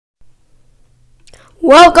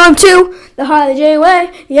Welcome to the Harley J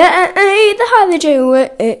Way. Yeah, the Harley J Way.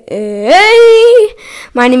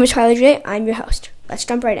 My name is Harley J. I'm your host. Let's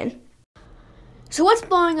jump right in. So what's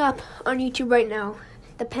blowing up on YouTube right now?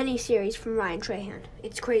 The Penny series from Ryan Trahan.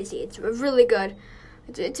 It's crazy. It's really good.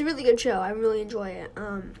 It's a really good show. I really enjoy it.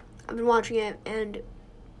 I've been watching it, and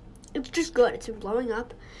it's just good. It's been blowing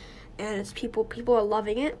up, and it's people are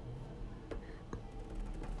loving it.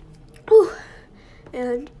 Ooh.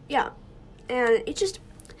 And yeah. And it's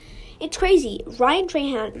crazy. Ryan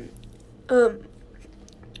Trahan, and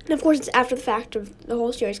of course it's after the fact of the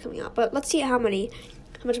whole series coming out. But let's see how much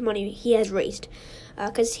money he has raised,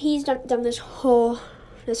 because he's done this whole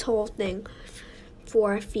thing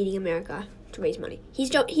for Feeding America to raise money.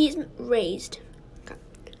 He's raised. Okay.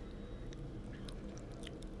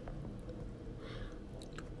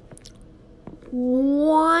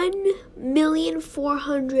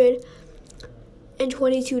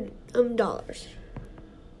 $1,422,000.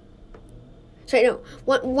 Sorry, no,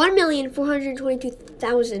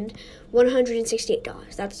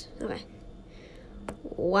 $1,422,168. That's okay.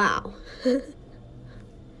 Wow. Okay,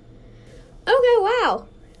 wow.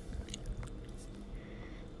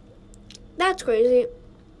 That's crazy.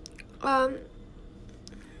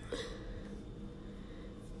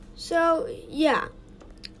 So yeah,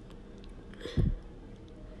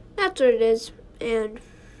 that's what it is, and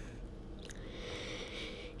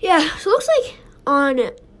yeah. So it looks like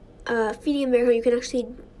on Feeding America, you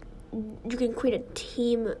can create a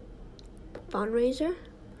team fundraiser.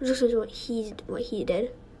 This is what he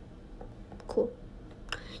did. Cool.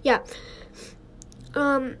 Yeah.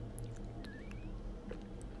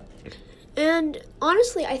 And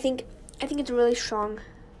honestly, I think it's a really strong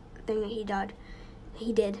thing that he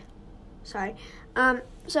did. Sorry.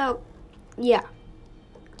 So yeah.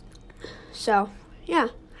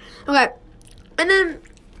 Okay. And then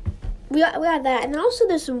we got that, and then also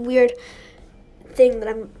there's some weird thing that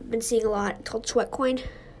I've been seeing a lot called Sweatcoin.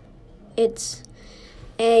 It's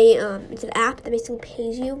an app that basically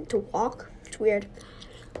pays you to walk. It's weird.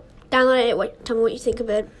 Download it. Tell me what you think of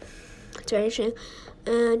it. It's very interesting.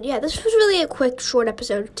 And yeah, this was really a quick, short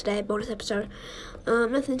episode today, bonus episode.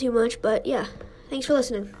 Nothing too much, but yeah. Thanks for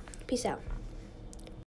listening. Peace out.